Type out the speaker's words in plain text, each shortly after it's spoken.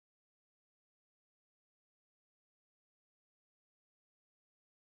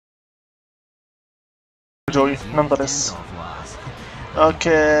joy, nonetheless.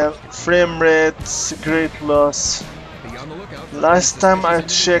 Okay, frame rate, great loss. Last time I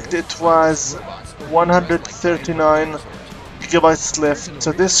checked it was 139 gigabytes left,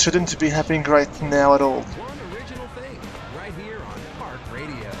 so this shouldn't be happening right now at all.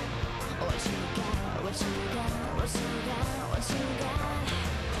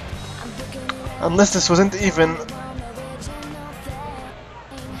 Unless this wasn't even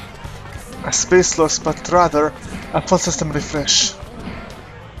a space loss, but rather a full system refresh.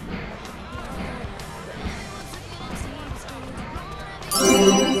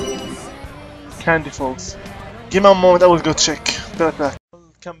 Candy Falls. Give me a moment, I will go check. Be right back.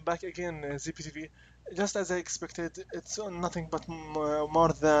 I'll come back again, ZPTV. Just as I expected, it's nothing but more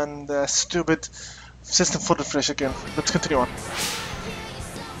than the stupid system full refresh again. Let's continue on.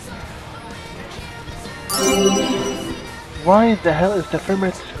 Why the hell is the frame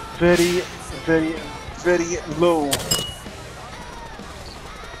rate very, very low?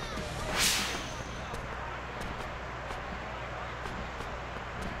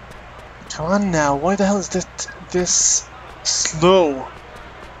 Come on now, why the hell is this slow?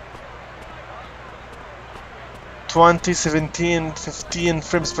 20, 17, 15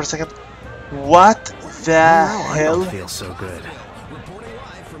 frames per second. What the hell? I don't feel so good.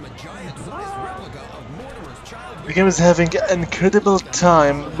 The game is having an incredible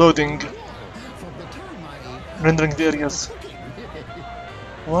time loading, rendering the areas.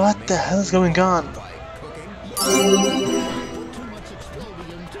 What the hell is going on?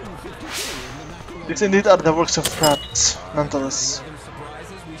 These indeed are the works of crafts, nonetheless.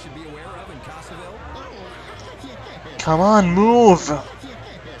 Come on, move!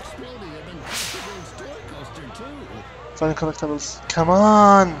 Find collectibles. Come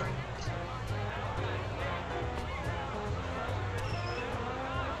on!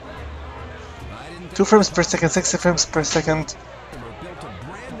 Two frames per second, 60 frames per second.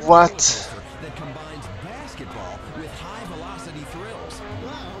 What?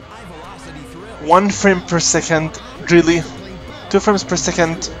 1 frame per second, really? 2 frames per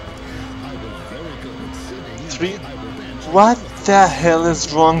second. 3. What the hell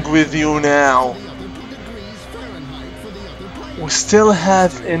is wrong with you now? We still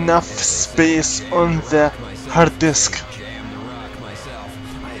have enough space on the hard disk.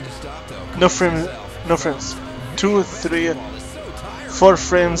 No frames, no frames. 2, 3, 4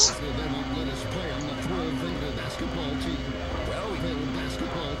 frames.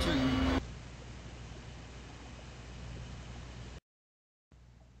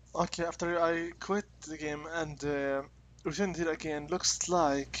 Okay, after I quit the game and returned here again, looks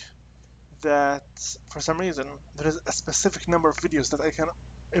like that for some reason there is a specific number of videos that I can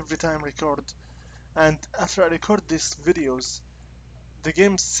every time record, and after I record these videos the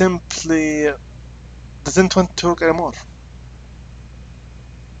game simply doesn't want to work anymore.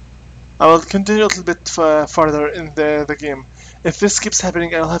 I will continue a little bit further in the game. If this keeps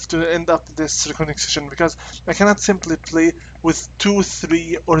happening, I'll have to end up this recording session because I cannot simply play with 2,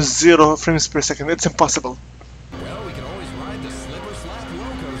 3 or 0 frames per second. It's impossible.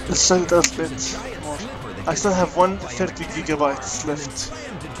 Let's try it a little bit more. I still have 130 gigabytes left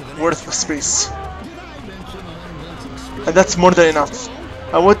worth of space, and that's more than enough.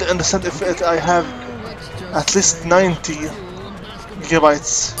 I would understand if I have at least 90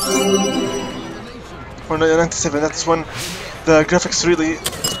 gigabytes or 97. That's when the graphics really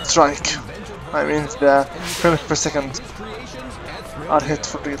strike. I mean, the frames per second are hit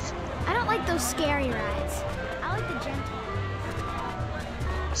for real. I don't like those scary rides. I like the gentle.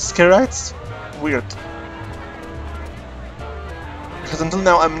 Scary rides? Weird. Because until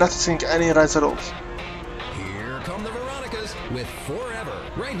now I'm not seeing any rides at all. Here come the Veronicas with Forever,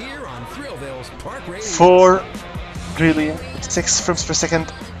 right here on ThrillVille's Park Radio. 4, really? 6 frames per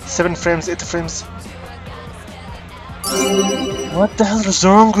second, 7 frames, 8 frames. What the hell is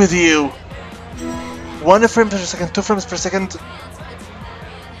wrong with you? 1 frame per second, 2 frames per second.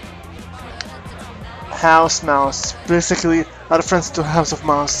 House Mouse, basically a reference to House of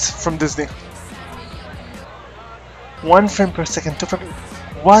Mouse from Disney. 1 frame per second, 2 frames.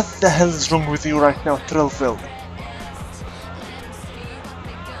 What the hell is wrong with you right now, ThrillVille?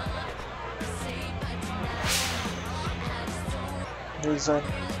 Design.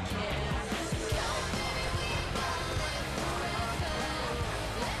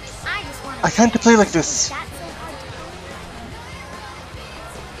 I can't play like this.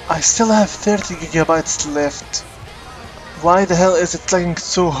 I still have 30 gigabytes left. Why the hell is it lagging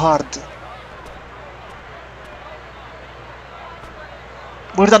so hard?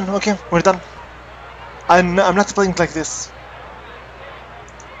 We're done, okay, we're done. I'm not playing like this.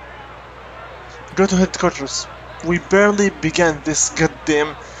 Go to headquarters. We barely began this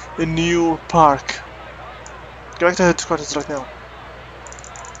goddamn new park. Go back to headquarters right now.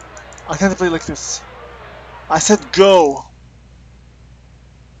 I can't play like this. I said go!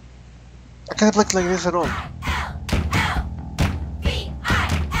 I can't play like this at all.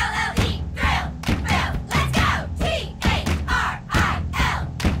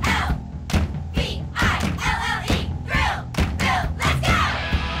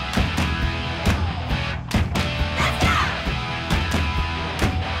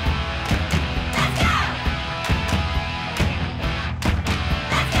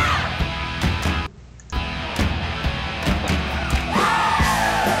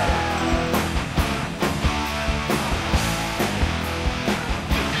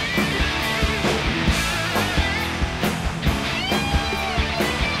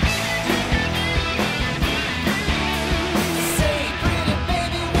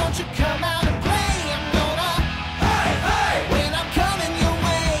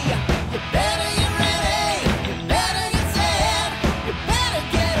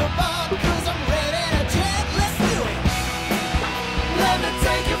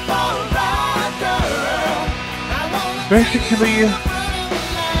 Basically,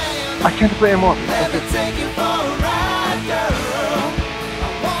 I can't play anymore.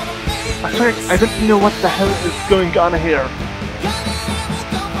 I swear, I don't know what the hell is going on here.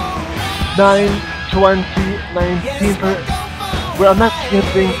 9, 20, 19 per... We are not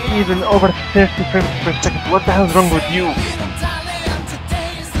getting even over 30 frames per second. What the hell is wrong with you?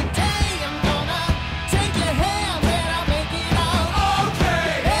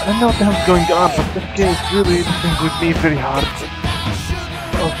 I don't know what the hell is going on, but this game is really messing with me very hard.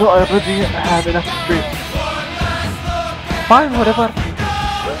 Although I already have enough space. Fine, whatever.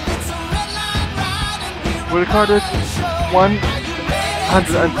 We recorded 120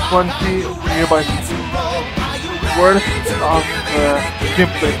 gigabytes worth of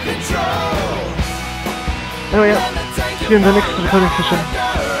gameplay. Anyway, see you in the next recording session.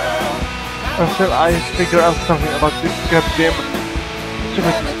 Until I figure out something about this goddamn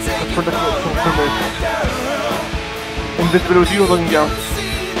stupid product. In this video, you logging out.